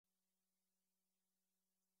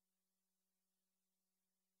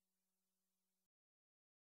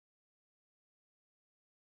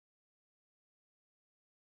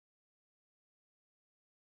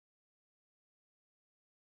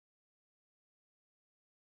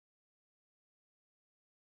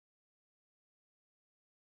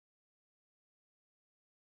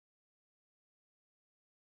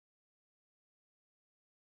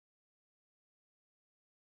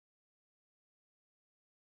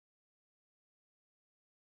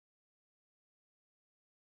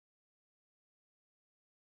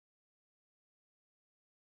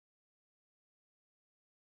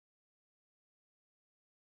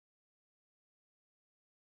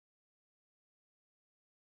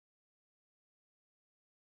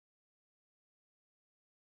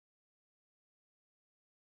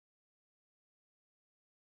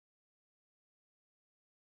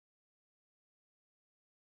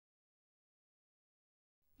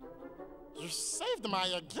You saved my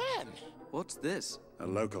again. What's this? A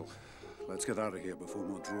local. Let's get out of here before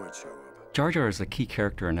more droids show up. Jar Jar is a key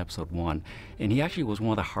character in Episode 1, and he actually was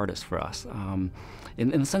one of the hardest for us, in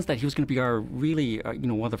the sense that he was going to be our really,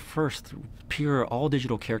 one of the first pure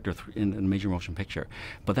all-digital characters in a major motion picture.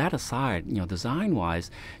 But that aside, design-wise,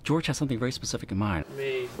 George has something very specific in mind. You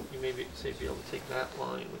may be able to take that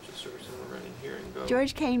line, which is sort of somewhere right in here, and go.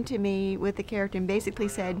 George came to me with the character and basically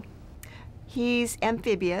said, he's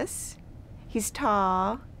amphibious, he's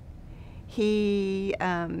tall, he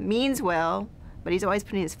means well, but he's always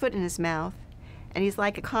putting his foot in his mouth. And he's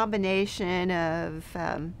like a combination of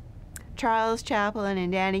Charles Chaplin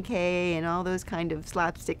and Danny Kaye and all those kind of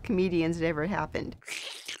slapstick comedians that ever happened.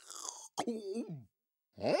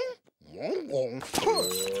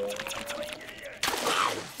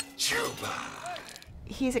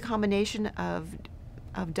 He's a combination of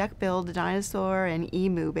duck-billed dinosaur and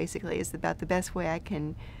emu, basically, is about the best way I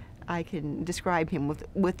can describe him,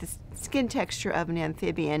 with the skin texture of an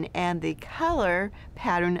amphibian and the color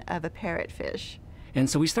pattern of a parrotfish. And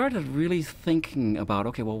so we started really thinking about,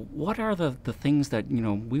 okay, well, what are the things that,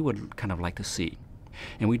 we would kind of like to see?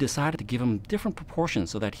 And we decided to give him different proportions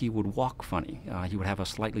so that he would walk funny. He would have a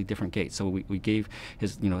slightly different gait. So we gave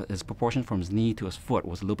his, his proportion from his knee to his foot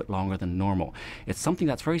was a little bit longer than normal. It's something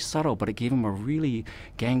that's very subtle, but it gave him a really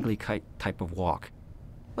gangly type of walk.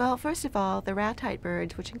 Well, first of all, the rat-type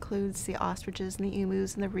birds, which includes the ostriches and the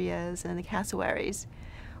emus and the rheas and the cassowaries,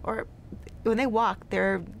 or when they walk,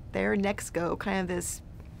 their necks go kind of this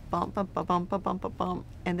bump, bump, bump, bump, bump, bump, bump, bump,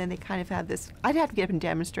 and then they kind of have this. I'd have to get up and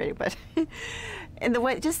demonstrate it, but and the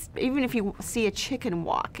way, just even if you see a chicken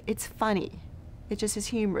walk, it's funny. It just is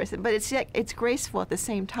humorous, but it's graceful at the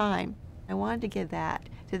same time. I wanted to give that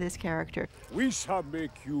to this character. We shall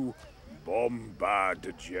make you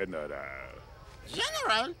Bombard General.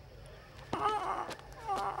 General?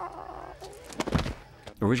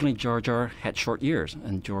 Originally, Jar Jar had short ears,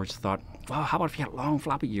 and George thought, well, how about if he had long,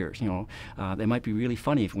 floppy ears? They might be really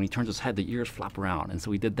funny if when he turns his head, the ears flap around. And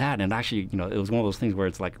so we did that, and actually, it was one of those things where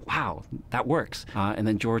it's like, wow, that works. And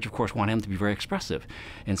then George, of course, wanted him to be very expressive.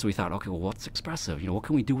 And so we thought, okay, well, what's expressive? What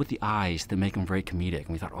can we do with the eyes to make them very comedic? And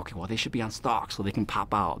we thought, okay, well, they should be on stalks so they can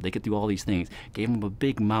pop out. They could do all these things. Gave him a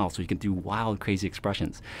big mouth so he could do wild, crazy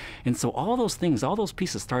expressions. And so all those things, all those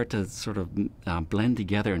pieces started to sort of blend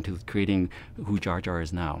together into creating who Jar Jar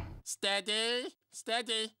is now. Steady,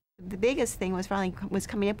 steady. The biggest thing was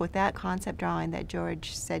coming up with that concept drawing that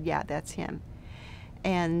George said, yeah, that's him.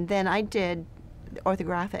 And then I did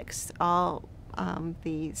orthographics, all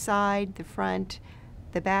the side, the front,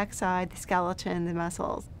 the back side, the skeleton, the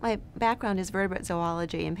muscles. My background is vertebrate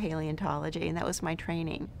zoology and paleontology, and that was my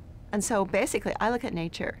training. And so basically, I look at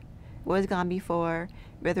nature. What has gone before,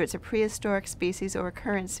 whether it's a prehistoric species or a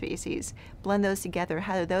current species, blend those together,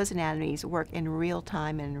 how do those anatomies work in real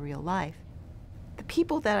time and in real life? The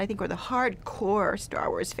people that I think were the hardcore Star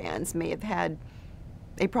Wars fans may have had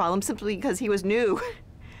a problem simply because he was new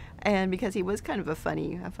and because he was kind of a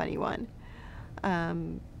funny one.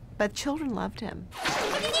 But children loved him.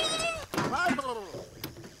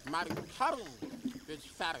 My tongue is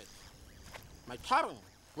ferret. My tongue,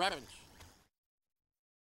 orange.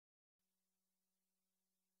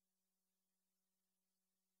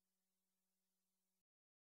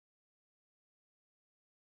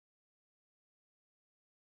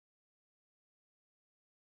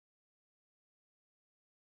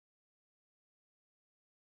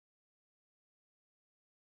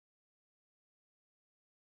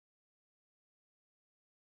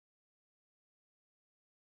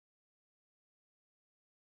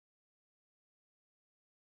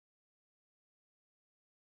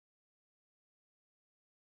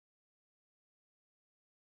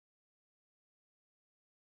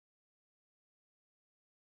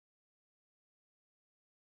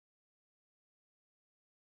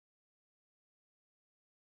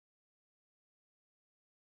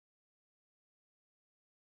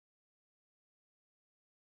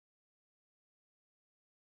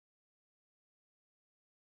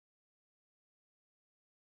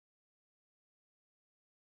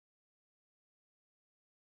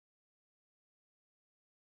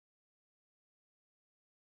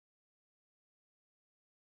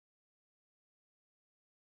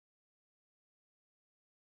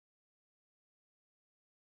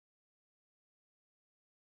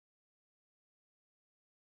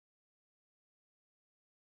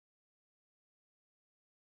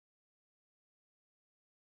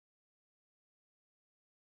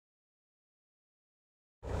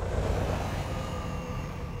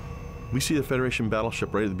 We see the Federation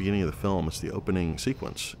battleship right at the beginning of the film. It's the opening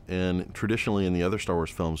sequence. And traditionally in the other Star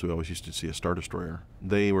Wars films, we always used to see a Star Destroyer.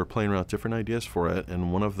 They were playing around with different ideas for it,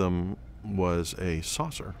 and one of them was a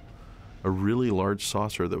saucer. A really large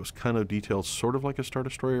saucer that was kind of detailed sort of like a Star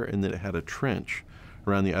Destroyer, and that it had a trench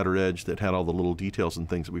around the outer edge that had all the little details and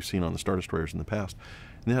things that we've seen on the Star Destroyers in the past.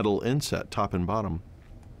 And they had a little inset, top and bottom.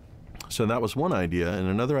 So that was one idea, and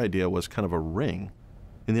another idea was kind of a ring.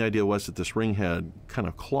 And the idea was that this ring had kind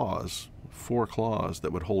of claws, 4 claws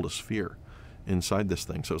that would hold a sphere inside this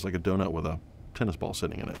thing. So it was like a donut with a tennis ball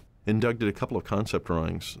sitting in it. And Doug did a couple of concept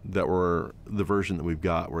drawings that were the version that we've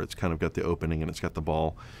got, where it's kind of got the opening and it's got the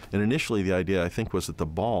ball. And initially the idea, I think, was that the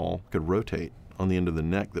ball could rotate on the end of the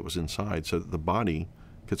neck that was inside so that the body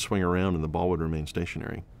could swing around and the ball would remain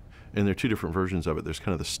stationary. And there are 2 different versions of it. There's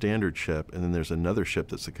kind of the standard ship, and then there's another ship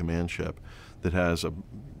that's the command ship that has a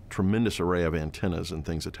tremendous array of antennas and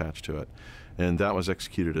things attached to it. And that was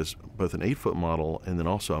executed as both an 8-foot model and then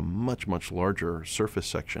also a much, much larger surface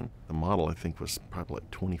section. The model, I think, was probably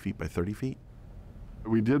like 20 feet by 30 feet.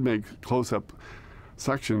 We did make close-up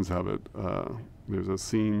sections of it. There's a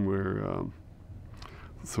scene where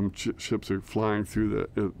some ships are flying through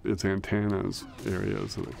its antennas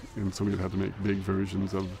areas, and so we'd have to make big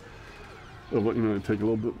versions of what, you know, take a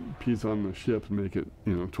little bit piece on the ship and make it,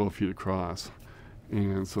 you know, 12 feet across.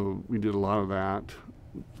 And so we did a lot of that,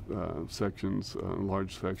 sections,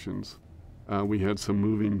 large sections. We had some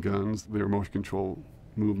moving guns. They were motion control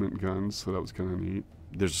movement guns, so that was kind of neat.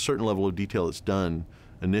 There's a certain level of detail that's done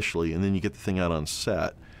initially, and then you get the thing out on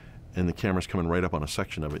set, and the camera's coming right up on a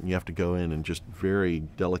section of it, and you have to go in and just very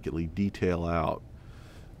delicately detail out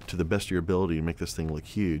to the best of your ability to make this thing look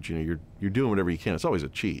huge. You know, you're doing whatever you can. It's always a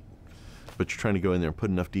cheat, but you're trying to go in there and put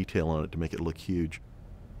enough detail on it to make it look huge.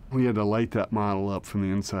 We had to light that model up from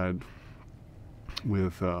the inside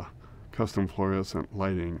with custom fluorescent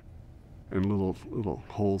lighting and little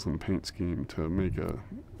holes in the paint scheme to make a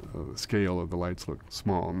scale of the lights look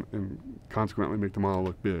small and consequently make the model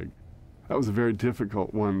look big. That was a very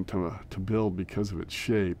difficult one to build because of its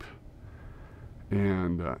shape,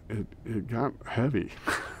 and it got heavy.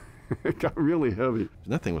 It got really heavy.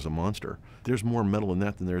 That thing was a monster. There's more metal in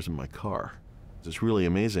that than there is in my car. It's really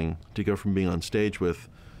amazing to go from being on stage with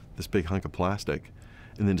this big hunk of plastic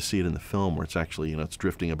and then to see it in the film where it's actually, you know, it's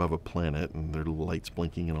drifting above a planet and there are lights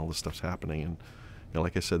blinking and all this stuff's happening. And, you know,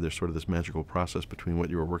 like I said, there's sort of this magical process between what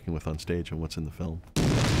you were working with on stage and what's in the film.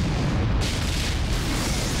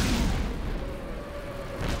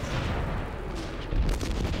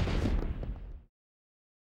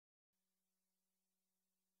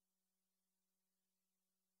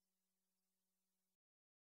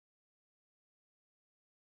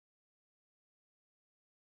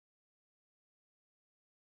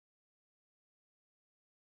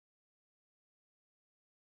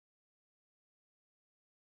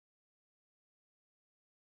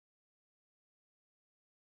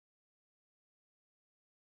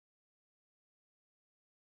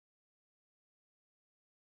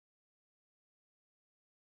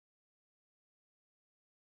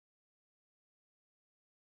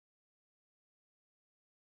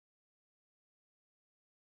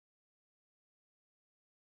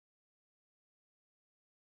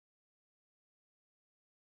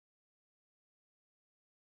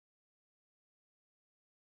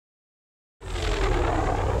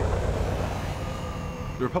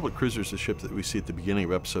 The Republic Cruiser is the ship that we see at the beginning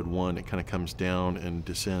of Episode 1. It kind of comes down and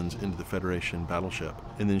descends into the Federation battleship.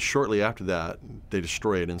 And then shortly after that, they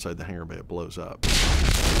destroy it inside the hangar bay. It blows up.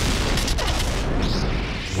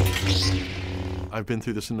 I've been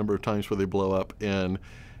through this a number of times where they blow up, and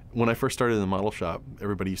when I first started in the model shop,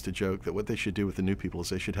 everybody used to joke that what they should do with the new people is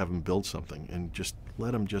they should have them build something and just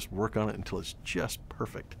let them just work on it until it's just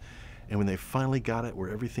perfect. And when they finally got it where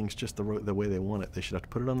everything's just the way they want it, they should have to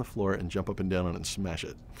put it on the floor and jump up and down on it and smash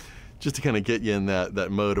it, just to kind of get you in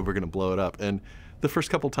that mode of we're going to blow it up. And the first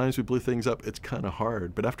couple times we blew things up, it's kind of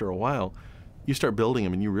hard. But after a while, you start building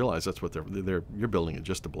them and you realize that's what you're building it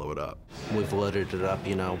just to blow it up. We've loaded it up,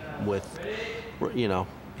 you know, with, you know,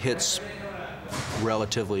 hits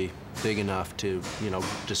relatively big enough to, you know,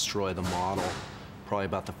 destroy the model, probably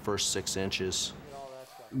about the first 6 inches.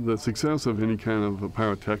 The success of any kind of a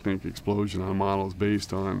pyrotechnic explosion on a model is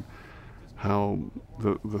based on how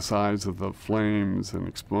the size of the flames and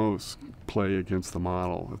explosives play against the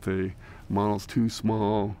model. If the model's too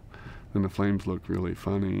small, then the flames look really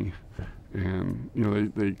funny. And, you know,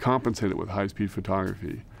 they compensate it with high-speed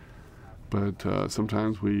photography. But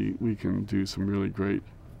sometimes we can do some really great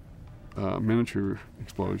miniature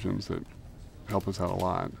explosions that help us out a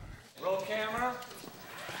lot. Roll camera.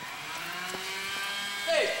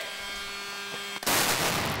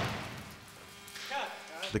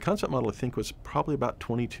 The concept model, I think, was probably about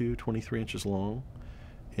 22, 23 inches long.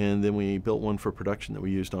 And then we built one for production that we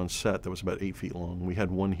used on set that was about 8 feet long. We had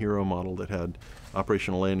one hero model that had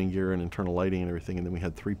operational landing gear and internal lighting and everything, and then we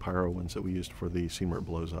had 3 pyro ones that we used for the scene where it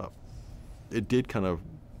blows up. It did kind of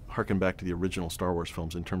harken back to the original Star Wars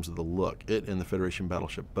films in terms of the look. It and the Federation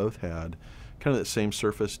Battleship both had kind of that same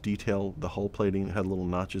surface detail, the hull plating had little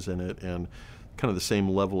notches in it, and kind of the same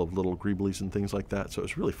level of little greeblies and things like that. So it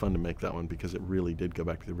was really fun to make that one because it really did go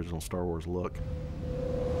back to the original Star Wars look.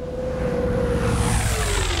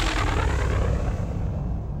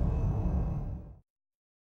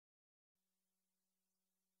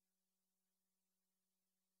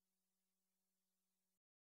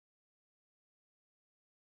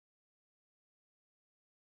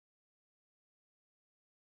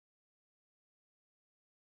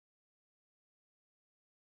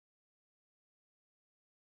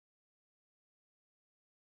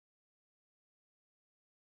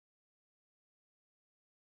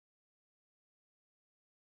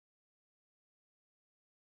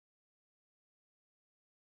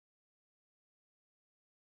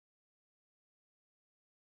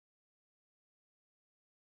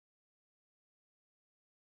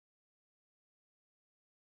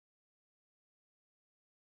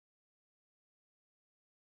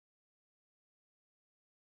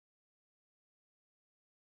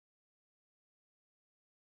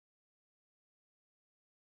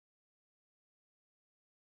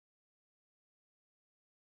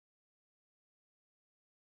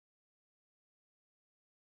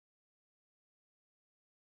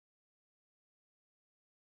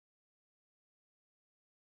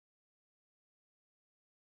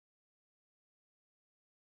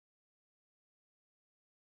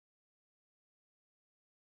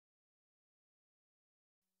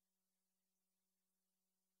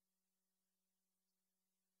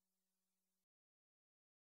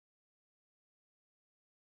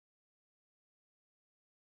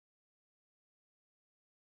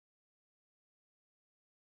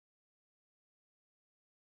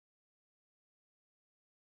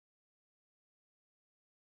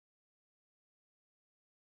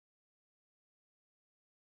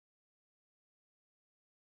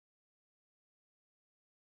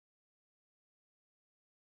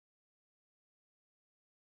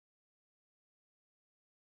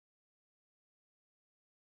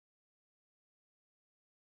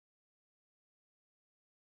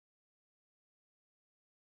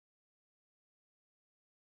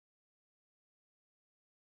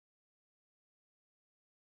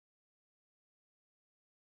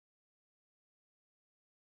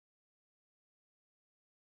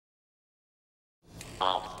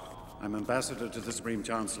 I'm ambassador to the Supreme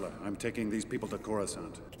Chancellor. I'm taking these people to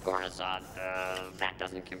Coruscant. Coruscant, that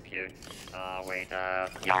doesn't compute. Wait,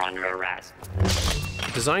 you're under arrest.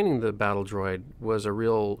 Designing the battle droid was a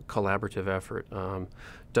real collaborative effort.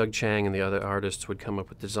 Doug Chang and the other artists would come up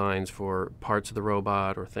with designs for parts of the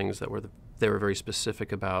robot or things that they were very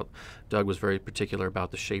specific about. Doug was very particular about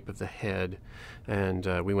the shape of the head,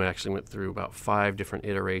 and we actually went through about 5 different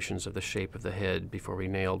iterations of the shape of the head before we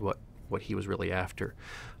nailed what he was really after.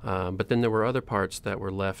 But then there were other parts that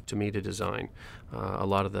were left to me to design. A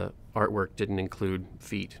lot of the artwork didn't include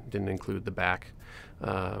feet, didn't include the back,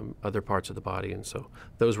 other parts of the body, and so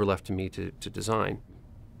those were left to me to design.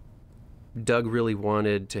 Doug really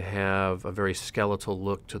wanted to have a very skeletal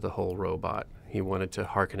look to the whole robot. He wanted to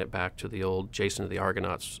harken it back to the old Jason of the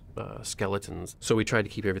Argonauts skeletons. So we tried to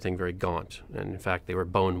keep everything very gaunt, and in fact they were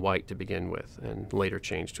bone white to begin with and later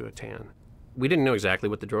changed to a tan. We didn't know exactly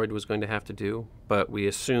what the droid was going to have to do, but we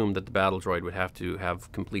assumed that the battle droid would have to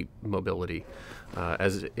have complete mobility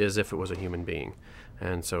as if it was a human being.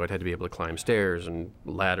 And so it had to be able to climb stairs and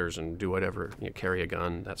ladders and do whatever, carry a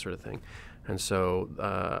gun, that sort of thing. And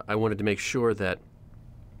so I wanted to make sure that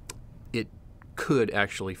it could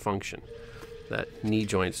actually function, that knee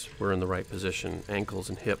joints were in the right position, ankles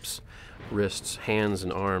and hips, wrists, hands,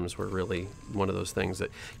 and arms were really one of those things that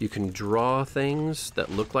you can draw things that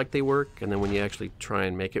look like they work, and then when you actually try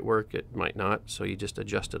and make it work, it might not, so you just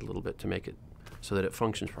adjust it a little bit to make it so that it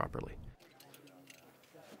functions properly.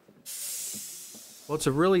 Well, it's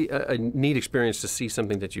a really a neat experience to see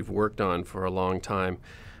something that you've worked on for a long time,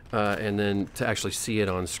 and then to actually see it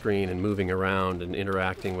on screen and moving around and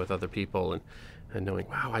interacting with other people and knowing,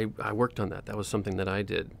 wow, I worked on that. That was something that I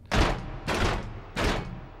did.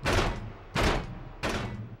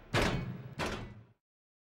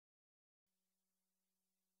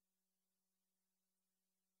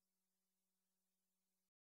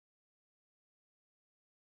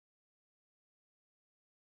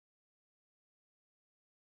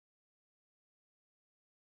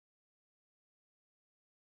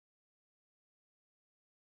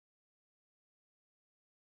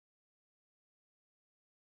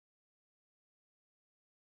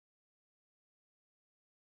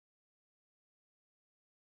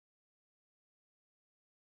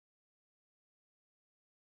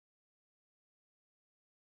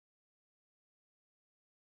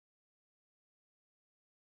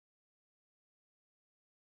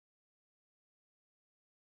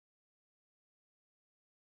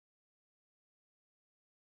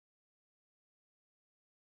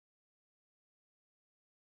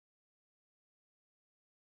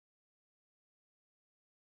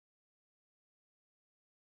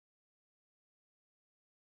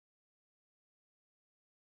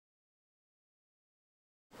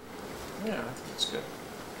 Yeah, I think it's good.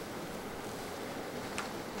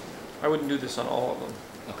 I wouldn't do this on all of them.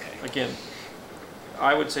 Okay. Again,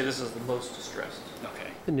 I would say this is the most distressed.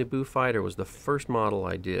 Okay. The Naboo fighter was the first model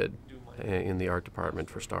I did in the art department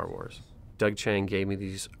for Star Wars. Doug Chiang gave me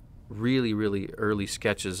these really, really early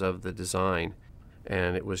sketches of the design,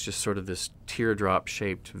 and it was just sort of this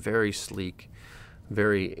teardrop-shaped, very sleek,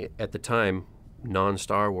 very, at the time,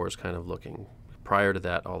 non-Star Wars kind of looking. Prior to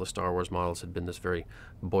that, all the Star Wars models had been this very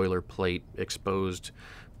boilerplate, exposed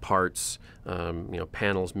parts,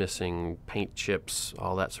 panels missing, paint chips,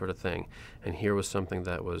 all that sort of thing. And here was something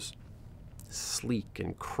that was sleek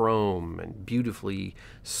and chrome and beautifully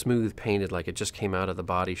smooth painted, like it just came out of the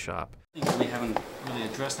body shop. Things we haven't really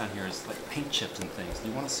addressed on here is like paint chips and things. Do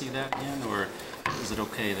you want to see that again, or is it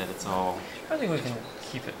okay that it's all? I think we can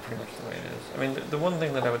keep it pretty much the way it is. I mean, the one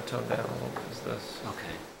thing that I would tone down a little bit is this.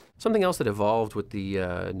 Okay. Something else that evolved with the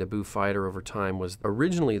Naboo fighter over time was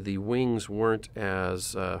originally the wings weren't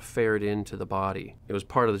as fared into the body. It was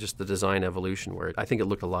part of just the design evolution where I think it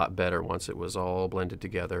looked a lot better once it was all blended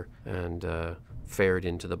together and fared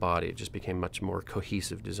into the body. It just became much more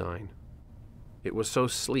cohesive design. It was so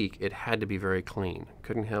sleek, it had to be very clean.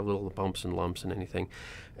 Couldn't have little bumps and lumps and anything.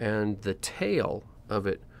 And the tail of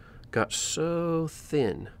it got so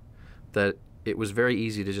thin that it was very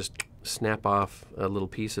easy to just snap off a little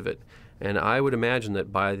piece of it. And I would imagine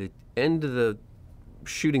that by the end of the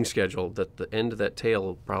shooting schedule, that the end of that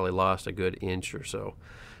tail probably lost a good inch or so,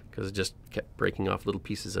 because it just kept breaking off little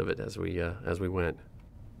pieces of it as we went.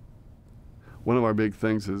 One of our big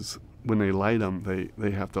things is when they light them,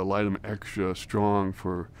 they have to light them extra strong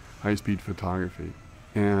for high-speed photography.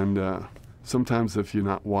 And sometimes if you're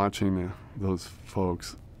not watching those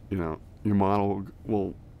folks, your model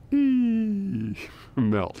will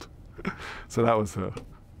melt. So that was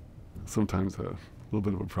sometimes a little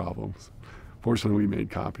bit of a problem. Fortunately, we made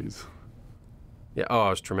copies. Yeah, I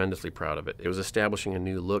was tremendously proud of it. It was establishing a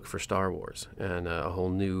new look for Star Wars and a whole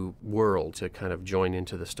new world to kind of join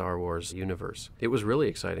into the Star Wars universe. It was really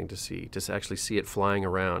exciting to actually see it flying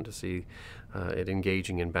around, to see it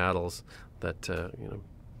engaging in battles that,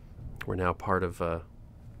 were now part of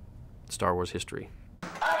Star Wars history.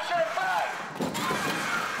 Action back!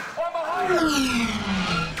 One behind you!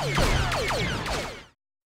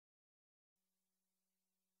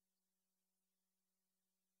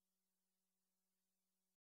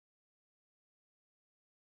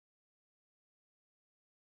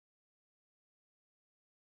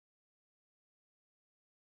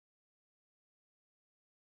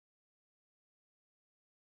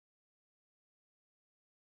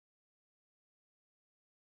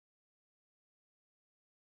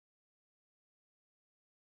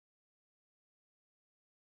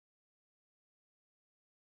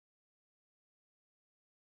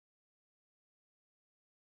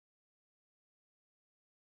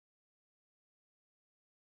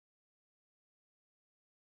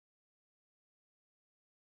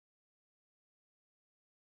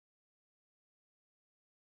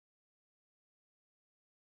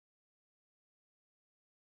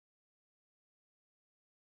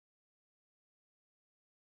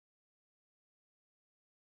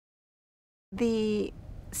 The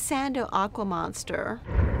Sando Aqua monster,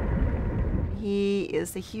 he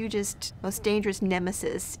is the hugest, most dangerous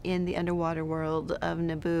nemesis in the underwater world of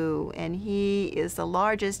Naboo, and he is the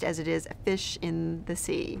largest, as it is, fish in the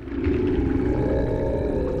sea.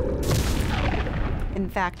 In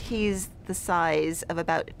fact, he's the size of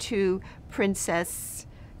about 2 Princess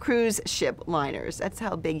cruise ship liners. That's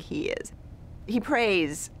how big he is. He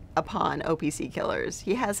preys upon OPC killers.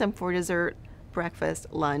 He has them for dessert, breakfast,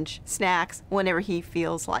 lunch, snacks, whenever he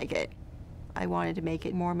feels like it. I wanted to make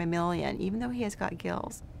it more mammalian, even though he has got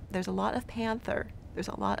gills. There's a lot of panther, there's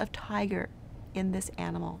a lot of tiger in this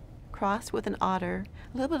animal, crossed with an otter,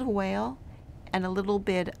 a little bit of whale, and a little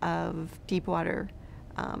bit of deep water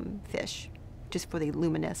fish, just for the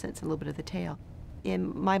luminescence and a little bit of the tail.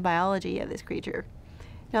 In my biology of this creature,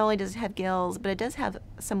 not only does it have gills, but it does have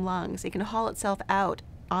some lungs. It can haul itself out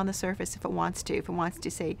on the surface if it wants to,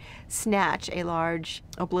 say, snatch a large,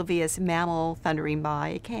 oblivious mammal thundering by,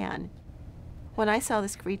 it can. When I saw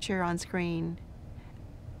this creature on screen,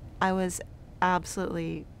 I was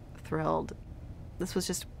absolutely thrilled. This was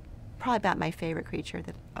just probably about my favorite creature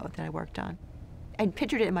that I worked on. I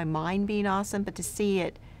pictured it in my mind being awesome, but to see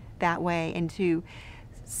it that way and to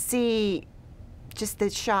see just the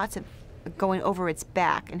shots of going over its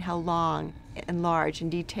back and how long and large and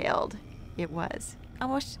detailed it was. I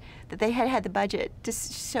wish that they had the budget to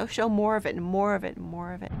show more of it and more of it and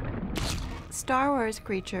more of it. Star Wars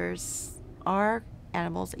creatures are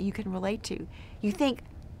animals that you can relate to. You think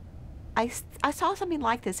I saw something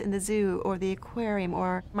like this in the zoo or the aquarium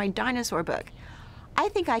or my dinosaur book. I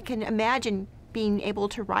think I can imagine being able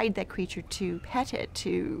to ride that creature, to pet it,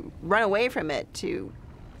 to run away from it,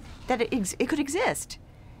 that it could exist.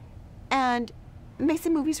 And it makes the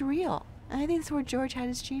movies real. And I think that's where George had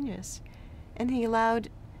his genius. And he allowed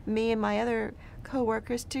me and my other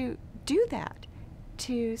co-workers to do that,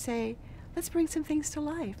 to say, let's bring some things to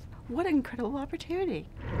life. What an incredible opportunity.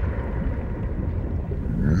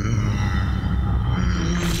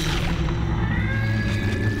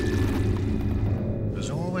 There's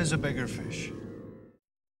always a bigger fish.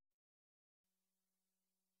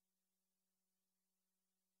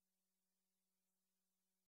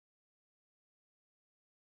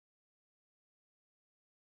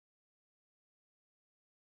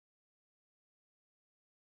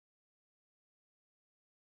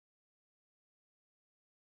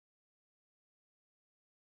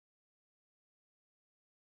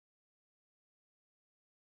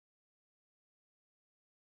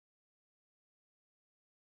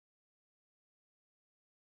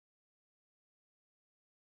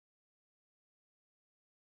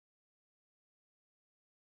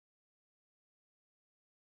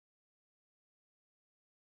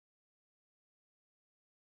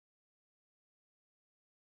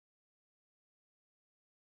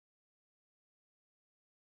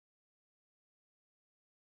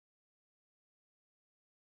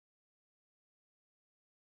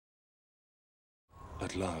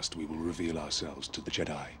 At last we will reveal ourselves to the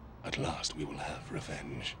Jedi. At last we will have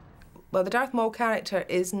revenge. Well, the Darth Maul character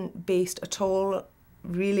isn't based at all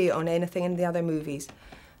really on anything in the other movies.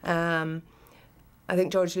 I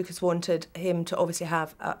think George Lucas wanted him to obviously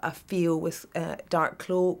have a feel with dark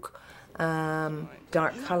cloak,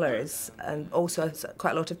 dark colours, and also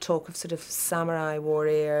quite a lot of talk of sort of samurai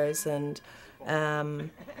warriors and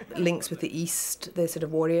links with the East, the sort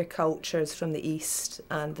of warrior cultures from the East,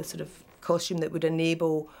 and the sort of costume that would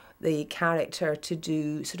enable the character to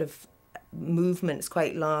do sort of movements,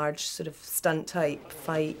 quite large, sort of stunt-type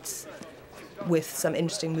fights with some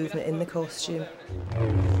interesting movement in the costume.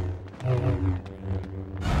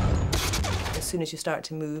 As soon as you start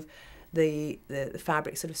to move, the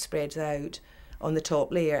fabric sort of spreads out on the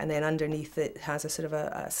top layer, and then underneath it has a sort of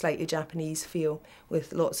a slightly Japanese feel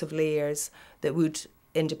with lots of layers that would,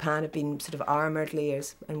 in Japan, have been sort of armoured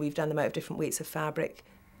layers, and we've done them out of different weights of fabric.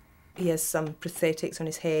 He has some prosthetics on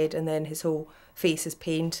his head, and then his whole face is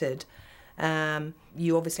painted.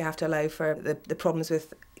 You obviously have to allow for the problems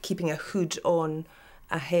with keeping a hood on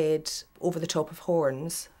a head over the top of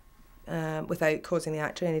horns without causing the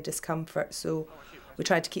actor any discomfort. So we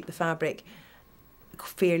tried to keep the fabric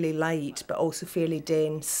fairly light, but also fairly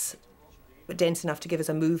dense, but dense enough to give us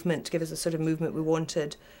a movement, to give us a sort of movement we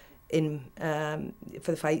wanted in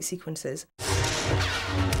for the fight sequences.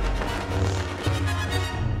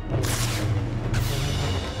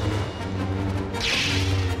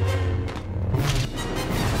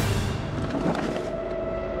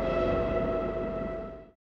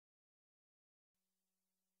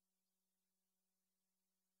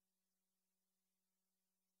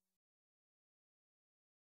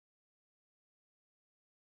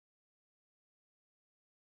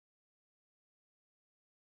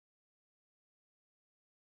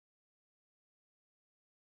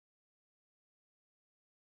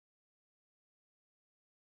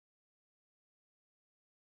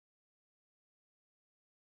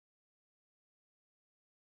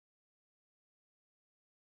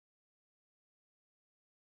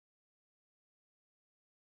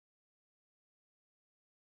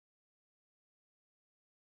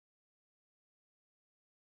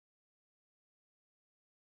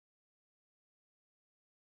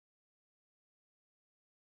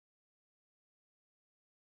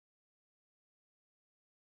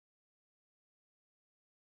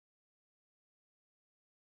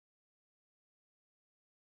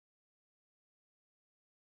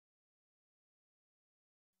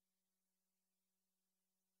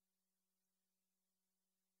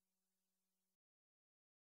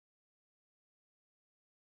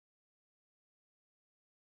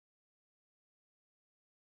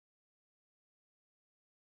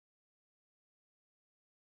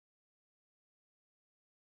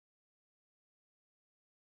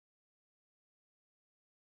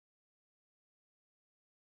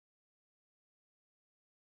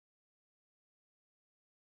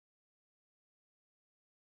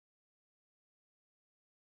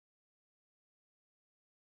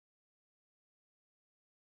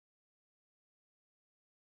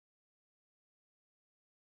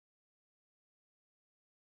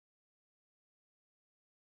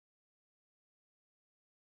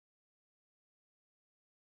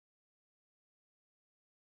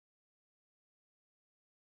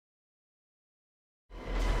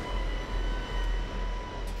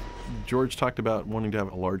 George talked about wanting to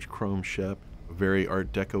have a large chrome ship, a very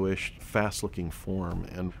Art Deco-ish, fast-looking form.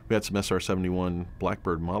 And we had some SR-71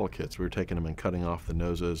 Blackbird model kits. We were taking them and cutting off the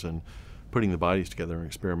noses and putting the bodies together and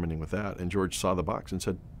experimenting with that. And George saw the box and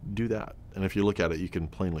said, do that. And if you look at it, you can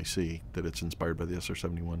plainly see that it's inspired by the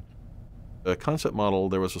SR-71. A concept model,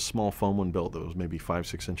 there was a small foam one built that was maybe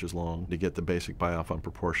 5-6 inches long to get the basic buy-off on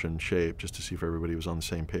proportion shape, just to see if everybody was on the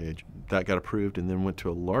same page. That got approved, and then went to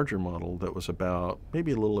a larger model that was about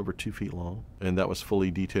maybe a little over 2 feet long, and that was fully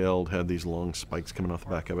detailed, had these long spikes coming off the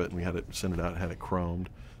back of it, and we had it sent it out and had it chromed.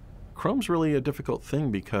 Chrome's really a difficult thing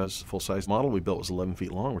because the full-size model we built was 11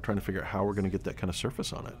 feet long. We're trying to figure out how we're going to get that kind of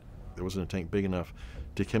surface on it. There wasn't a tank big enough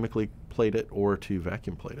to chemically plate it or to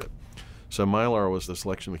vacuum plate it. So Mylar was the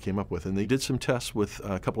selection we came up with, and they did some tests with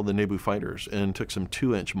a couple of the Naboo fighters and took some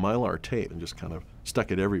 2-inch Mylar tape and just kind of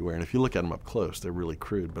stuck it everywhere. And if you look at them up close, they're really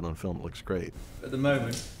crude, but on film it looks great. At the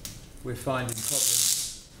moment, we're finding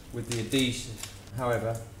problems with the adhesion.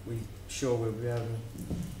 However, we're sure we'll be able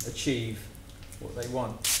to achieve what they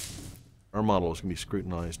want. Our model is going to be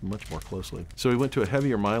scrutinized much more closely. So we went to a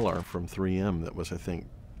heavier Mylar from 3M that was, I think,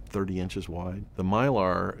 30 inches wide. The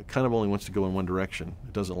Mylar kind of only wants to go in one direction.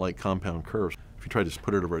 It doesn't like compound curves. If you tried to just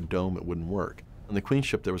put it over a dome, it wouldn't work. On the Queen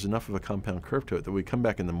ship, there was enough of a compound curve to it that we'd come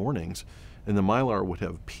back in the mornings and the Mylar would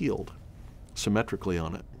have peeled symmetrically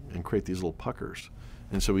on it and create these little puckers.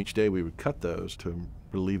 And so each day we would cut those to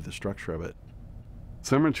relieve the structure of it.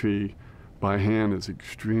 Symmetry by hand is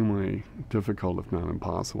extremely difficult, if not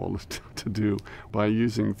impossible, to do. By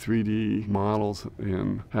using 3D models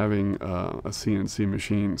and having a CNC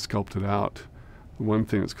machine sculpt it out, one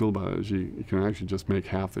thing that's cool about it is you can actually just make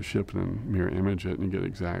half the ship and then mirror image it and you get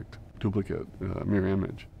exact duplicate mirror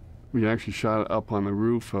image. We actually shot it up on the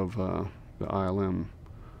roof of the ILM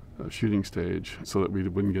shooting stage so that we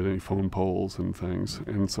wouldn't get any phone poles and things.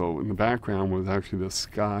 And so in the background was actually the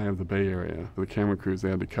sky of the Bay Area. The camera crews,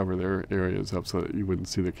 they had to cover their areas up so that you wouldn't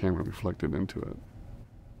see the camera reflected into it.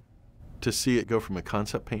 To see it go from a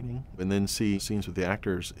concept painting and then see scenes with the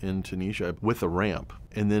actors in Tunisia with a ramp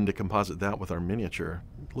and then to composite that with our miniature,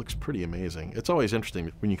 it looks pretty amazing. It's always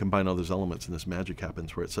interesting when you combine all those elements and this magic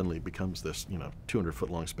happens where it suddenly becomes this,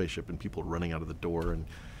 200-foot long spaceship and people running out of the door and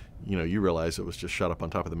you realize it was just shot up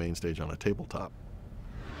on top of the main stage on a tabletop.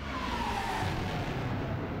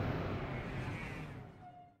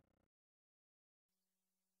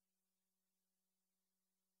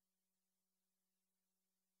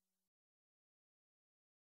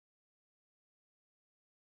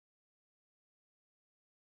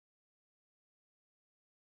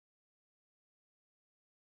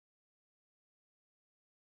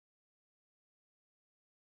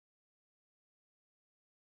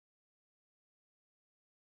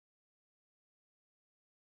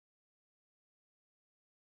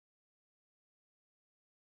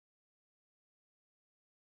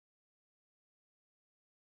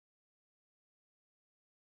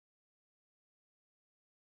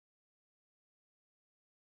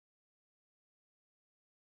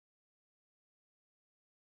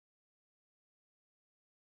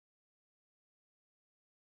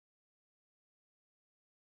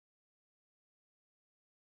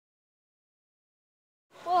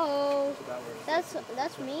 Whoa,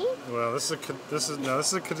 that's me? Well, this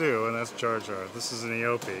is a Cadu, and that's Jar Jar. This is an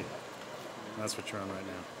Eopie. That's what you're on right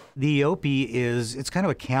now. The Eopie it's kind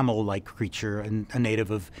of a camel-like creature, a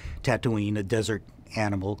native of Tatooine, a desert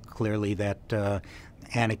animal, clearly that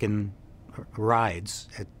Anakin rides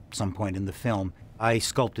at some point in the film. I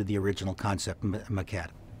sculpted the original concept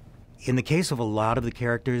maquette. In the case of a lot of the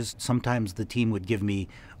characters, sometimes the team would give me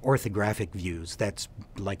orthographic views. That's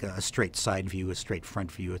like a straight side view, a straight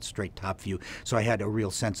front view, a straight top view. So I had a real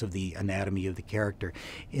sense of the anatomy of the character.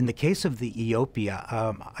 In the case of the Eopie,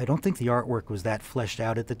 I don't think the artwork was that fleshed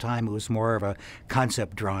out at the time. It was more of a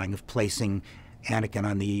concept drawing of placing Anakin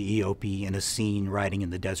on the Eopie in a scene riding in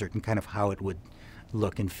the desert and kind of how it would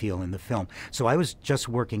look and feel in the film. So I was just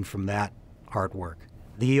working from that artwork.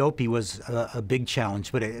 The Eopie was a big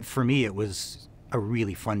challenge, but for me it was a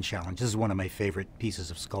really fun challenge. This is one of my favorite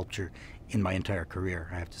pieces of sculpture in my entire career,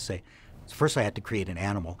 I have to say. First I had to create an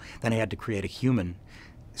animal, then I had to create a human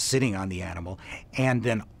sitting on the animal, and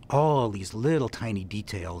then all these little tiny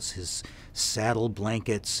details, his saddle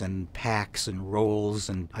blankets and packs and rolls,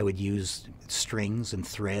 and I would use strings and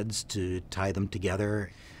threads to tie them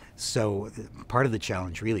together. So part of the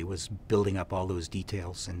challenge really was building up all those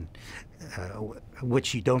details, and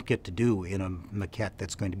which you don't get to do in a maquette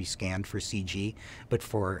that's going to be scanned for CG, but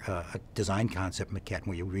for a design concept maquette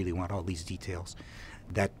where you really want all these details,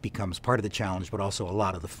 that becomes part of the challenge, but also a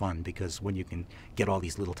lot of the fun, because when you can get all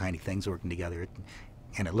these little tiny things working together,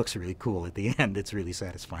 and it looks really cool at the end, it's really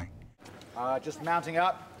satisfying. Just mounting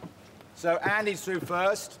up. So Andy's through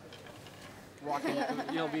first. Walking,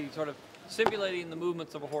 you'll be sort of simulating the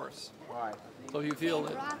movements of a horse. Right. So you feel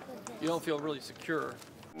that you don't feel really secure.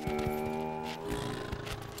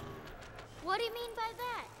 What do you mean by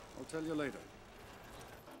that? I'll tell you later.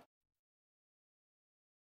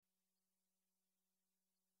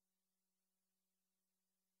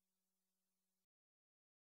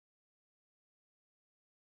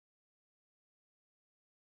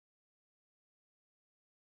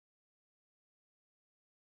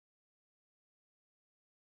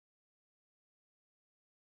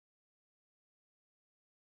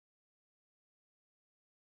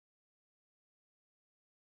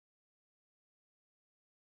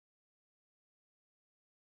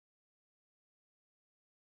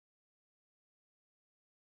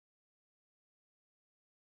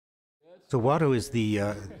 So Watto is the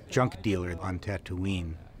junk dealer on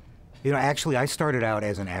Tatooine. You know, actually, I started out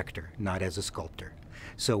as an actor, not as a sculptor.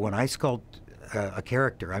 So when I sculpt a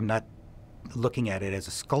character, I'm not looking at it as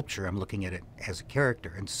a sculpture, I'm looking at it as a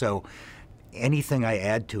character. And so anything I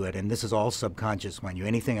add to it, and this is all subconscious, mind you,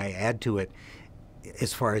 anything I add to it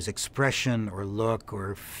as far as expression or look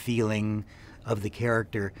or feeling of the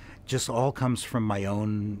character, just all comes from my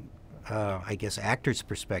own, I guess, actor's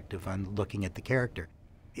perspective on looking at the character.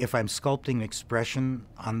 If I'm sculpting an expression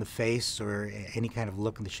on the face or any kind of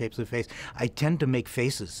look in the shapes of the face, I tend to make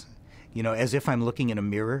faces, you know, as if I'm looking in a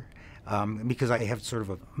mirror, because I have sort of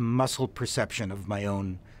a muscle perception of my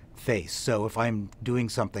own face. So if I'm doing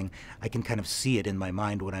something, I can kind of see it in my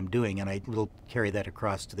mind what I'm doing, and I will carry that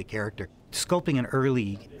across to the character. Sculpting an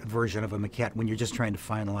early version of a maquette, when you're just trying to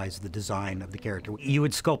finalize the design of the character, you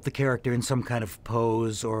would sculpt the character in some kind of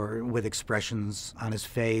pose or with expressions on his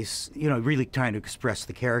face, you know, really trying to express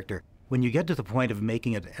the character. When you get to the point of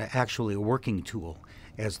making it actually a working tool,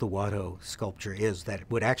 as the Watto sculpture is, that it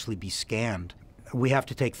would actually be scanned, we have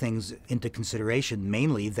to take things into consideration,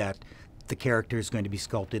 mainly that the character is going to be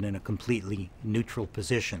sculpted in a completely neutral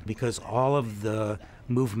position, because all of the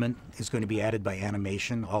movement is going to be added by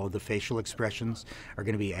animation, all of the facial expressions are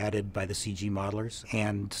going to be added by the CG modelers,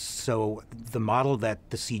 and so the model that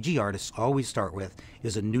the CG artists always start with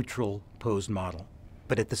is a neutral posed model.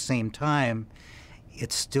 But at the same time,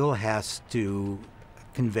 it still has to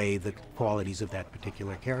convey the qualities of that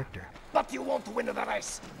particular character. But you won't win the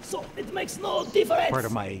race, so it makes no difference. Part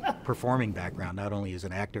of my performing background, not only as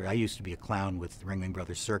an actor, I used to be a clown with the Ringling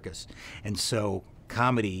Brothers Circus, and so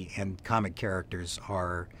comedy and comic characters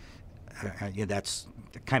are, you know, that's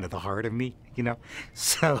kind of the heart of me, you know.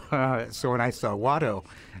 So when I saw Watto,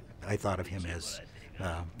 I thought of him as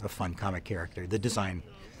a fun comic character. The design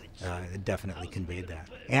definitely conveyed that,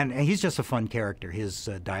 and he's just a fun character. His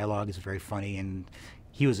dialogue is very funny, and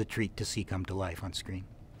he was a treat to see come to life on screen.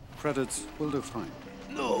 Credits will do fine.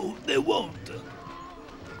 No, they won't.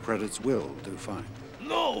 Credits will do fine.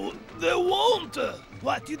 No, they won't.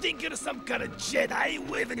 What, you think you're some kind of Jedi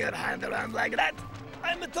waving your hand around like that?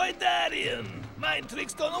 I'm a Toydarian. Mind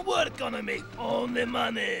tricks don't work on me. Only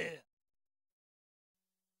money.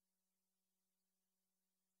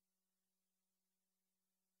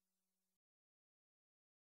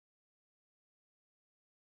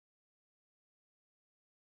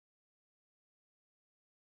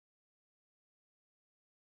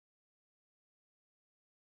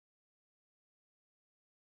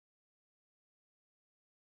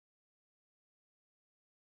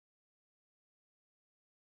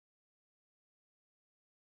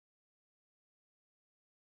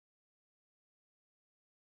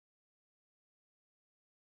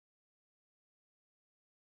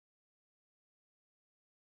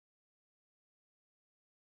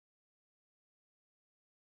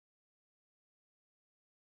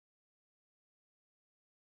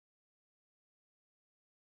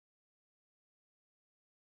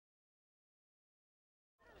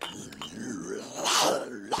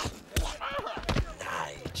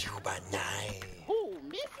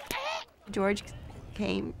 George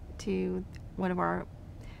came to one of our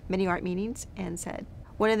mini art meetings and said,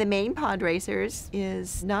 one of the main Podracers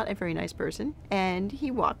is not a very nice person, and he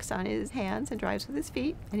walks on his hands and drives with his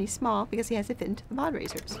feet, and he's small because he has to fit into the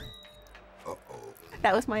Podracers.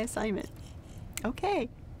 That was my assignment. Okay.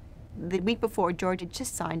 The week before, George had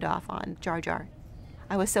just signed off on Jar Jar.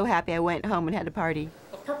 I was so happy I went home and had a party.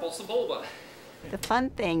 A purple Sebulba. The fun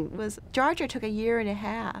thing was Jar Jar took a year and a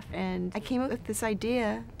half, and I came up with this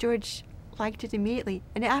idea. George liked it immediately.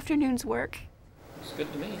 An afternoon's work. It's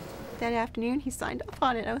good to me. That afternoon, he signed off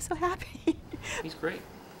on it. I was so happy. He's great.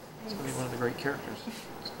 He's going to be one of the great characters.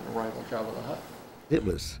 He's going to rival Jabba the Hutt. It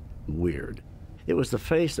was weird. It was the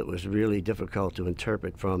face that was really difficult to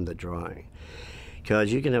interpret from the drawing.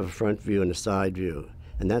 because you can have a front view and a side view,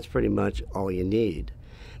 and that's pretty much all you need.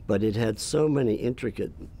 But it had so many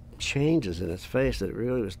intricate changes in its face that it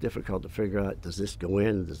really was difficult to figure out, does this go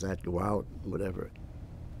in, does that go out, whatever.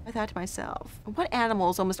 I thought to myself, what animal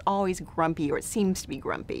is almost always grumpy, or it seems to be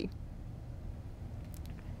grumpy?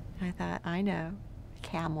 I thought, I know,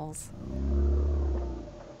 camels.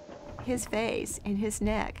 His face and his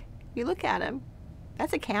neck, you look at him,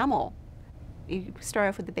 that's a camel. You start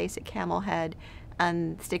off with the basic camel head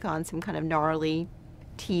and stick on some kind of gnarly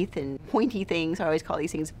teeth and pointy things. I always call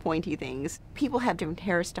these things pointy things. People have different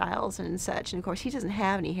hairstyles and such, and of course he doesn't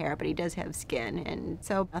have any hair, but he does have skin. And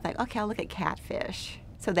so I thought, okay, I'll look at catfish.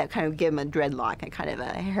 So that kind of give him a dreadlock and kind of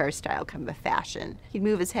a hairstyle, kind of a fashion. He'd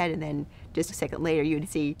move his head, and then just a second later you'd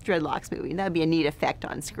see dreadlocks moving. That would be a neat effect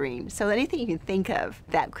on screen. So anything you can think of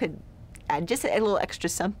that could add just a little extra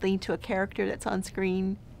something to a character that's on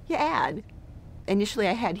screen, you add. Initially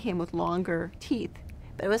I had him with longer teeth,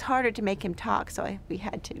 but it was harder to make him talk, so we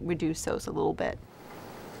had to reduce those a little bit.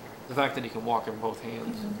 The fact that he can walk in both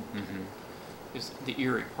hands is the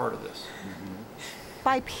eerie part of this.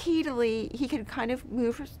 Bipedally, he could kind of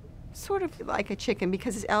move sort of like a chicken,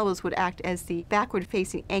 because his elbows would act as the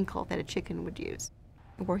backward-facing ankle that a chicken would use.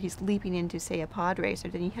 Where he's leaping into, say, a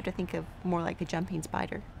Podracer, then you have to think of more like a jumping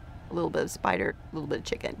spider. A little bit of spider, a little bit of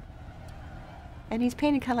chicken. And he's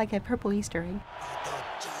painted kind of like a purple Easter egg.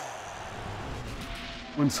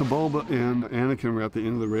 When Sebulba and Anakin were at the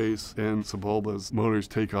end of the race and Sebulba's motors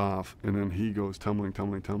take off and then he goes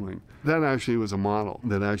tumbling, that actually was a model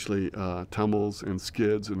that actually tumbles and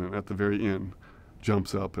skids, and then at the very end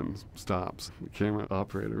jumps up and stops. The camera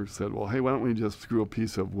operator said, well, hey, why don't we just screw a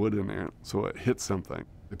piece of wood in there so it hits something?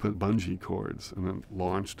 They put bungee cords and then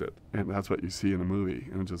launched it, and that's what you see in the movie.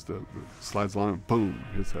 And it just slides along and boom,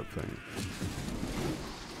 hits that thing.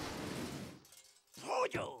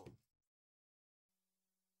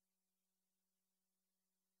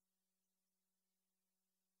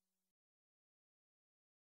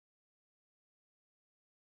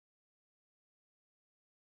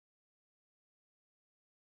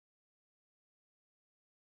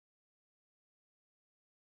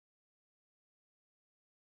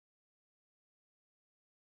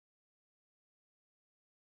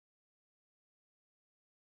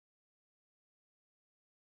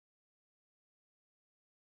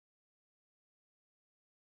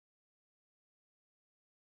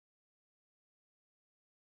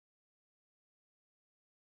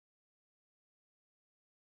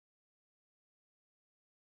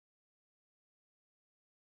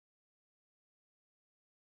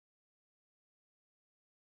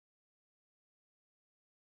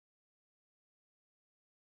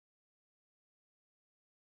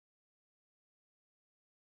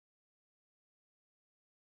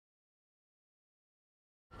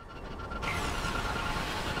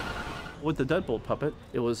 With the deadbolt puppet,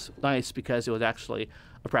 it was nice because it was actually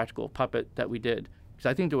a practical puppet that we did. Because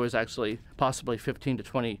I think there was actually possibly 15 to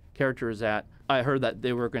 20 characters that I heard that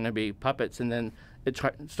they were going to be puppets, and then it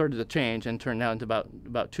started to change and turned out into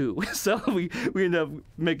about 2. So we ended up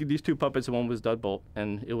making these 2 puppets, and one was deadbolt,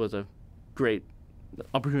 and it was a great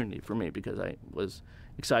opportunity for me because I was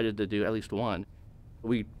excited to do at least one.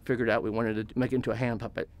 We figured out we wanted to make it into a hand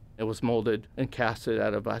puppet. It was molded and casted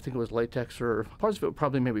out of, I think it was latex, or parts of it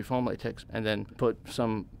probably maybe foam latex, and then put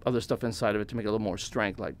some other stuff inside of it to make it a little more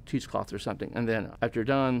strength, like cheesecloth or something. And then after you're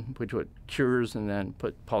done, we put cures and then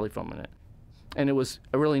put polyfoam in it. And it was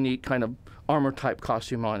a really neat kind of armor-type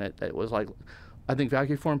costume on it. It was like, I think,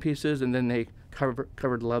 vacuum form pieces, and then they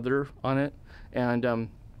covered leather on it, and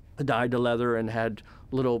dyed the leather and had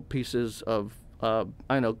little pieces of, I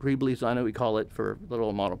don't know, greeblies on it, we call it, for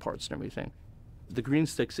little model parts and everything. The green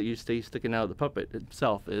sticks that you see sticking out of the puppet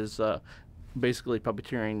itself is basically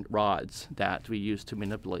puppeteering rods that we use to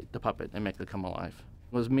manipulate the puppet and make it come alive.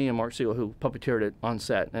 It was me and Mark Siegel who puppeteered it on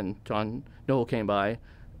set, and John Noel came by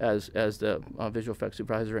as the visual effects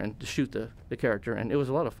supervisor and to shoot the character, and it was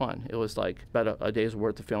a lot of fun. It was like about a day's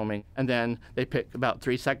worth of filming, and then they picked about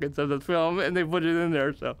 3 seconds of the film and they put it in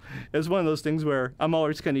there. So it was one of those things where I'm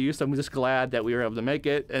always kind of used to. I'm just glad that we were able to make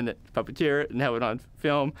it and puppeteer it and have it on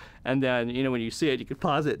film, and then when you see it, you can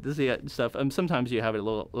pause it to see it and stuff. And sometimes you have it a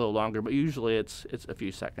little longer, but usually it's a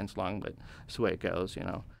few seconds long. But it's the way it goes, And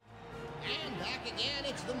back again,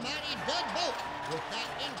 it's the mighty Deadbolt with that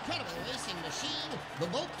incredible racing machine, the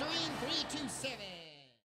Bolt Terrain 327.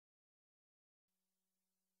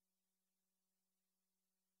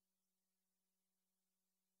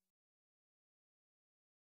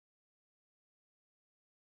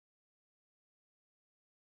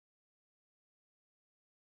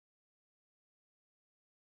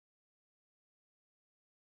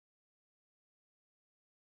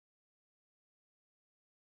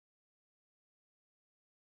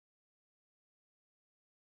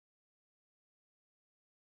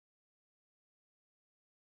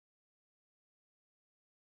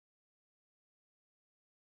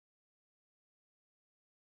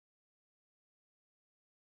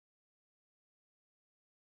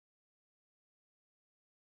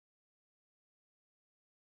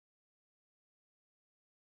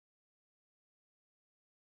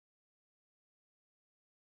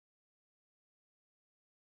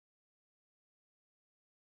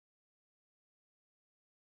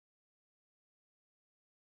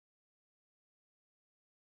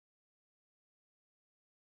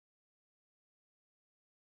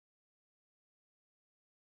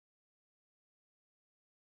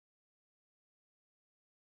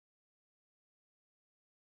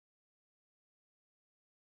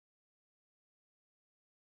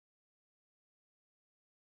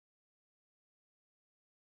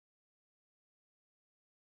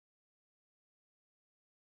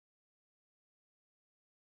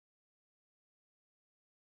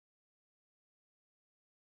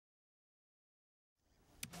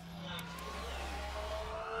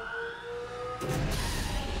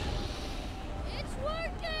 It's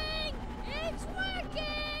working! It's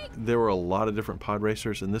working! There were a lot of different pod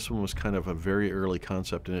racers, and this one was kind of a very early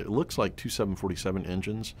concept, and it looks like two 747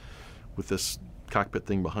 engines with this cockpit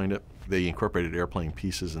thing behind it. They incorporated airplane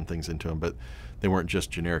pieces and things into them, but they weren't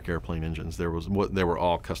just generic airplane engines. They were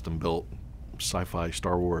all custom-built sci-fi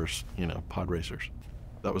Star Wars, pod racers.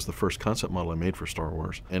 That was the first concept model I made for Star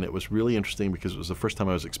Wars, and it was really interesting because it was the first time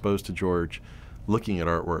I was exposed to George looking at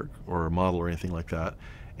artwork or a model or anything like that,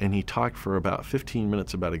 and he talked for about 15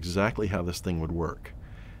 minutes about exactly how this thing would work.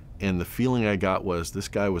 And the feeling I got was this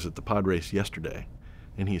guy was at the pod race yesterday,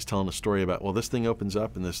 and he's telling a story about, well, this thing opens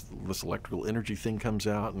up and this electrical energy thing comes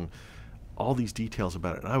out and all these details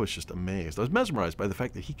about it. And I was just amazed. I was mesmerized by the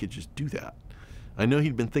fact that he could just do that. I know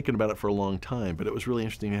he'd been thinking about it for a long time, but it was really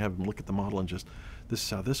interesting to have him look at the model and just, this is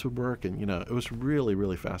how this would work. And, it was really,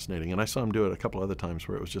 really fascinating. And I saw him do it a couple other times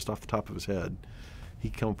where it was just off the top of his head.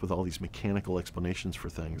 He'd come up with all these mechanical explanations for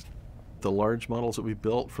things. The large models that we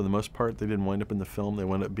built, for the most part, they didn't wind up in the film. They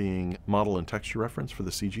wound up being model and texture reference for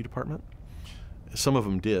the CG department. Some of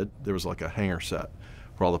them did. There was like a hangar set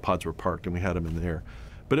where all the pods were parked, and we had them in there.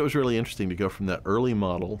 But it was really interesting to go from that early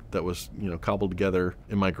model that was, cobbled together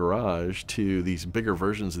in my garage to these bigger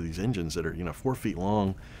versions of these engines that are, 4 feet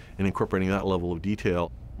long and incorporating that level of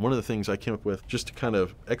detail. One of the things I came up with just to kind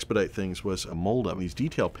of expedite things was a mold of these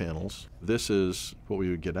detail panels. This is what we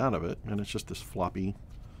would get out of it, and it's just this floppy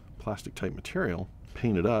plastic type material.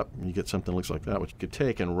 Paint it up, and you get something that looks like that, which you could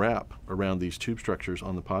take and wrap around these tube structures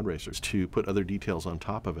on the pod racers to put other details on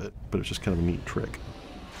top of it, but it's just kind of a neat trick.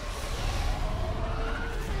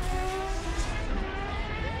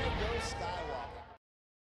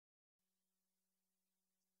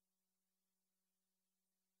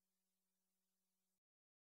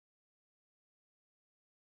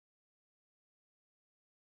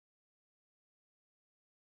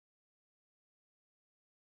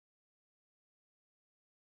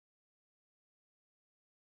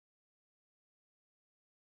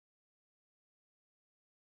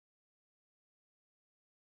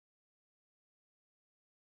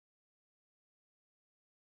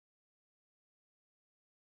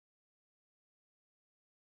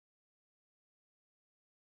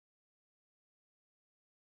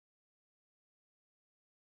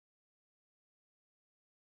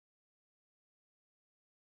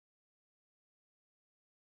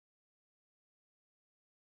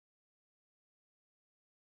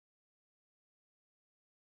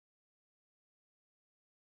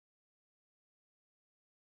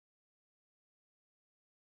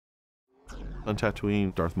 On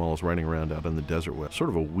Tatooine, Darth Maul is riding around out in the desert with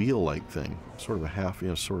sort of a wheel-like thing, sort of a half,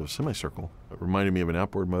 sort of semicircle. It reminded me of an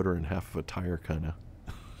outboard motor and half of a tire, kind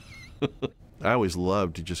of. I always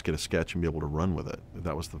loved to just get a sketch and be able to run with it.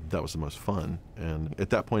 That was the most fun. And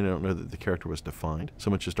at that point, I don't know that the character was defined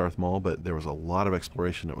so much as Darth Maul, but there was a lot of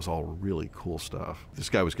exploration. It was all really cool stuff.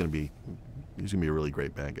 This guy was going to be a really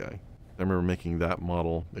great bad guy. I remember making that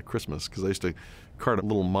model at Christmas because I used to cart a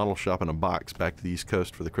little model shop in a box back to the East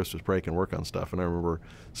Coast for the Christmas break and work on stuff. And I remember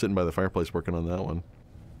sitting by the fireplace working on that one.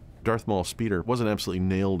 Darth Maul's speeder wasn't absolutely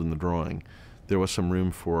nailed in the drawing. There was some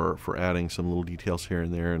room for adding some little details here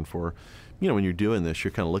and there, and for, when you're doing this,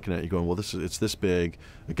 you're kind of looking at it, you're going, well, it's this big,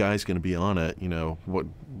 a guy's going to be on it, what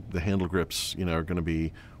the handle grips, are going to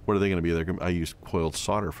be, what are they going to be? I use coiled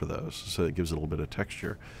solder for those, so it gives it a little bit of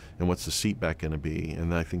texture. And what's the seat back going to be?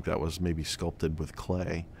 And I think that was maybe sculpted with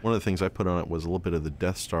clay. One of the things I put on it was a little bit of the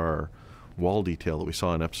Death Star wall detail that we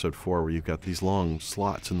saw in episode 4, where you've got these long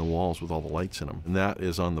slots in the walls with all the lights in them. And that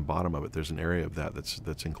is on the bottom of it. There's an area of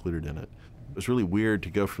that's included in it. It was really weird to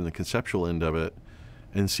go from the conceptual end of it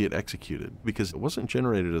and see it executed, because it wasn't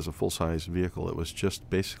generated as a full-size vehicle. It was just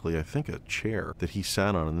basically, I think, a chair that he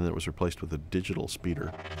sat on, and then it was replaced with a digital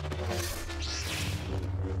speeder.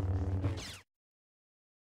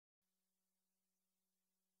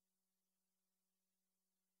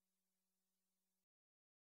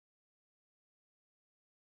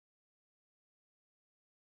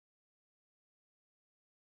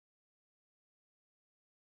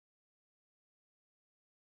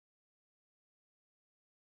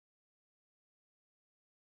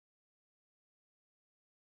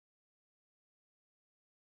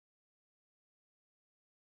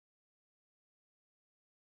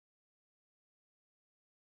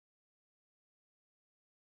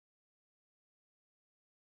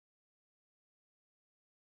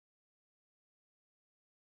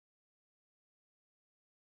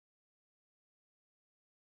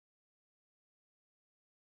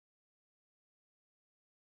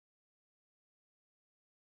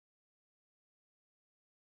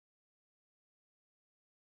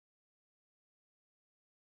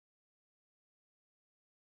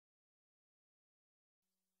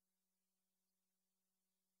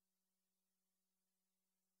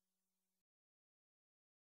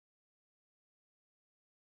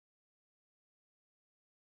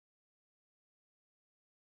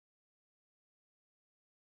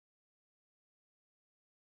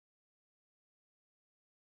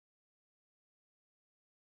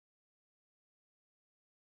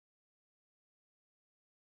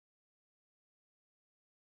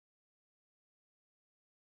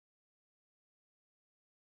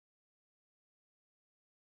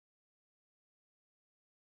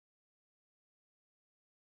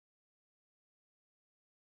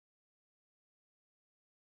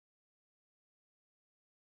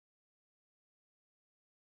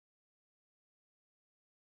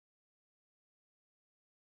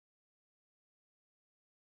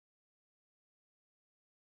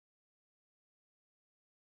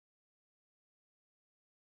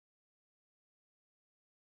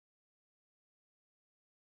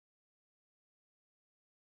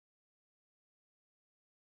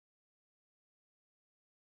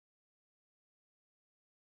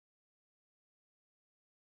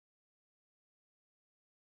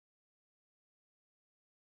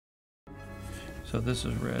 So this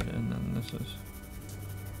is red, and then this is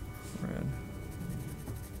red.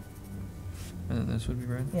 And then this would be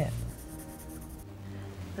red? Yeah.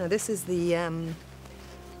 Now this is the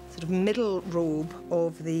sort of middle robe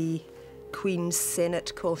of the Queen's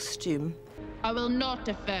Senate costume. I will not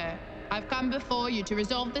defer. I've come before you to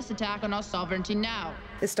resolve this attack on our sovereignty now.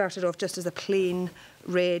 It started off just as a plain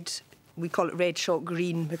red, we call it red shot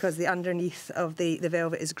green, because the underneath of the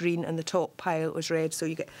velvet is green and the top pile was red, so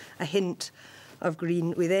you get a hint of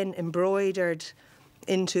green. We then embroidered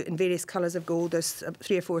into it in various colours of gold. There's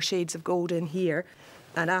 3 or 4 shades of gold in here.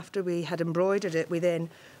 And after we had embroidered it, we then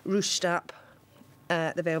ruched up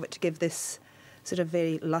the velvet to give this sort of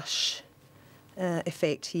very lush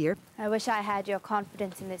effect here. I wish I had your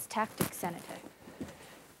confidence in this tactic, Senator.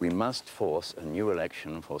 We must force a new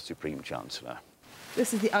election for Supreme Chancellor.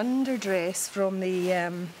 This is the underdress from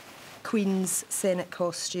the Queen's Senate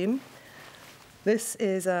costume. This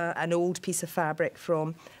is an old piece of fabric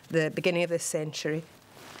from the beginning of this century.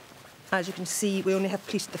 As you can see, we only have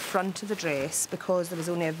pleated the front of the dress because there was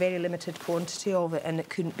only a very limited quantity of it and it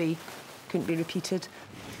couldn't be repeated.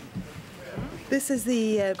 This is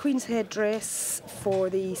the Queen's headdress for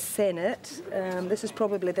the Senate. This is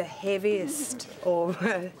probably the heaviest of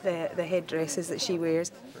the headdresses that she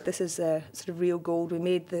wears. This is sort of real gold. We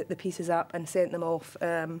made the pieces up and sent them off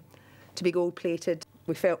to be gold-plated.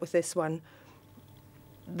 We felt with this one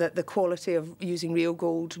that the quality of using real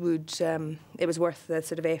gold would, it was worth the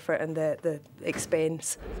sort of effort and the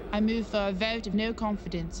expense. I move for a vote of no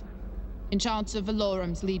confidence in Chancellor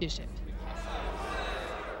Valorum's leadership.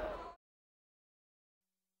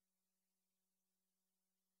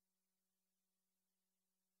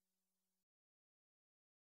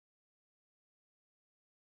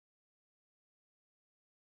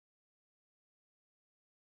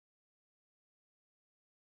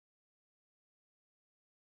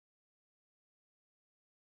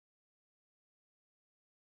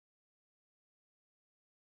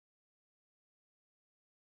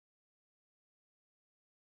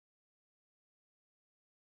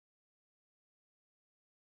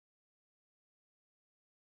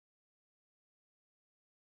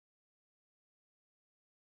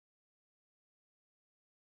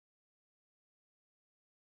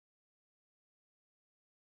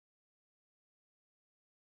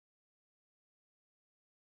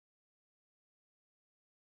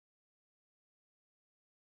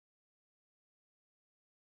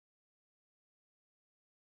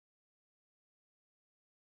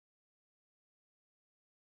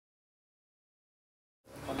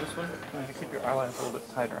 On this one, you need to keep your eyeline a little bit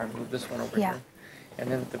tighter. I move this one over Yeah. here. And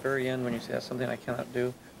then at the very end, when you say that's something I cannot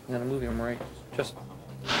do, I'm going to move him right this way.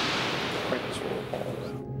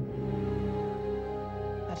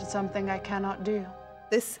 That is something I cannot do.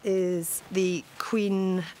 This is the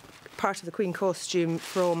Queen, part of the Queen costume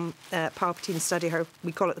from Palpatine's study.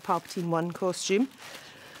 We call it the Palpatine 1 costume.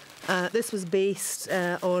 This was based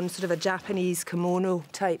on sort of a Japanese kimono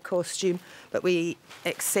type costume, but we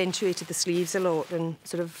accentuated the sleeves a lot and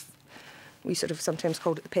we sometimes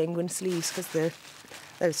called it the penguin sleeves because they're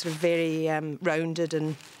sort of very rounded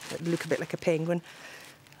and look a bit like a penguin.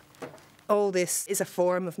 All this is a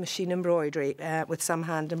form of machine embroidery with some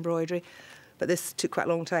hand embroidery, but this took quite a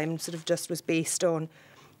long time, just was based on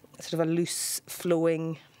sort of a loose,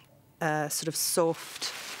 flowing, sort of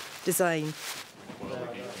soft design.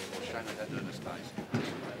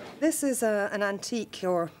 This is an antique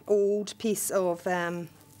or old piece of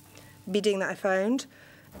beading that I found.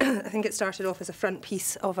 I think it started off as a front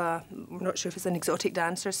piece of I'm not sure if it's an exotic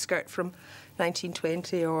dancer's skirt from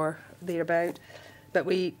 1920 or thereabout, but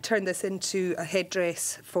we turned this into a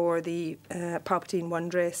headdress for the Palpatine 1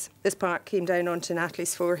 dress. This part came down onto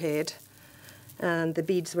Natalie's forehead, and the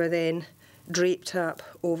beads were then draped up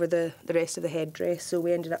over the rest of the headdress, so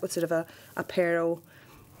we ended up with sort of a pearl,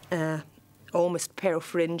 almost pearl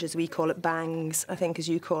fringe as we call it, bangs I think as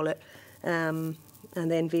you call it, and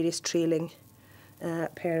then various trailing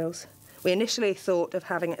pearls. We initially thought of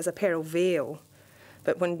having it as a pearl veil,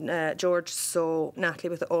 but when George saw Natalie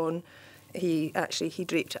with it on, he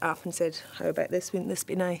draped it up and said, how about this, wouldn't this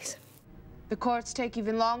be nice? The courts take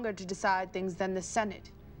even longer to decide things than the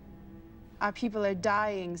Senate. Our people are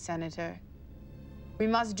dying, Senator. We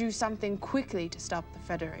must do something quickly to stop the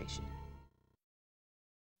Federation.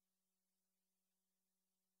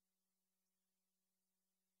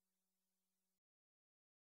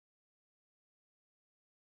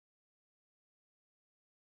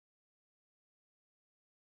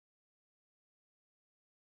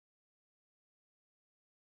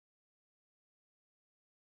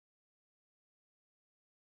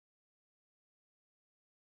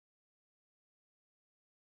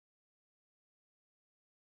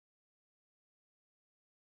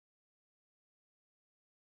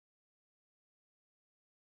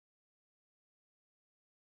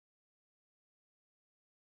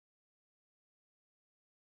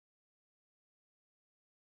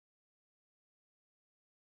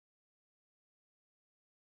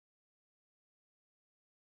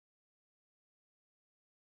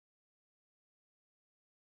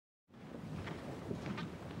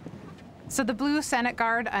 So the blue Senate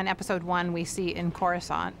Guard in Episode 1 we see in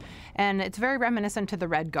Coruscant, and it's very reminiscent to the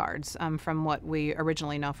Red Guards from what we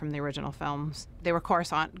originally know from the original films. They were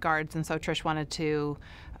Coruscant guards, and so Trish wanted to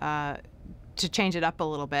change it up a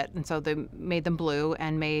little bit, and so they made them blue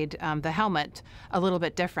and made the helmet a little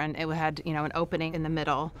bit different. It had, you know, an opening in the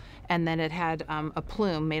middle, and then it had a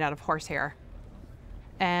plume made out of horsehair.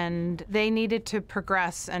 And they needed to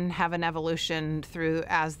progress and have an evolution through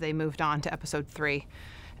as they moved on to Episode 3.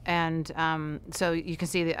 And so you can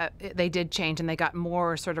see they did change, and they got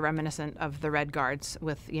more sort of reminiscent of the Red Guards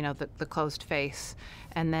with, you know, the closed face.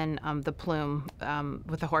 And then the plume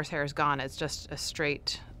with the horsehair is gone. It's just a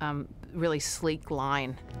straight, really sleek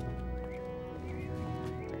line.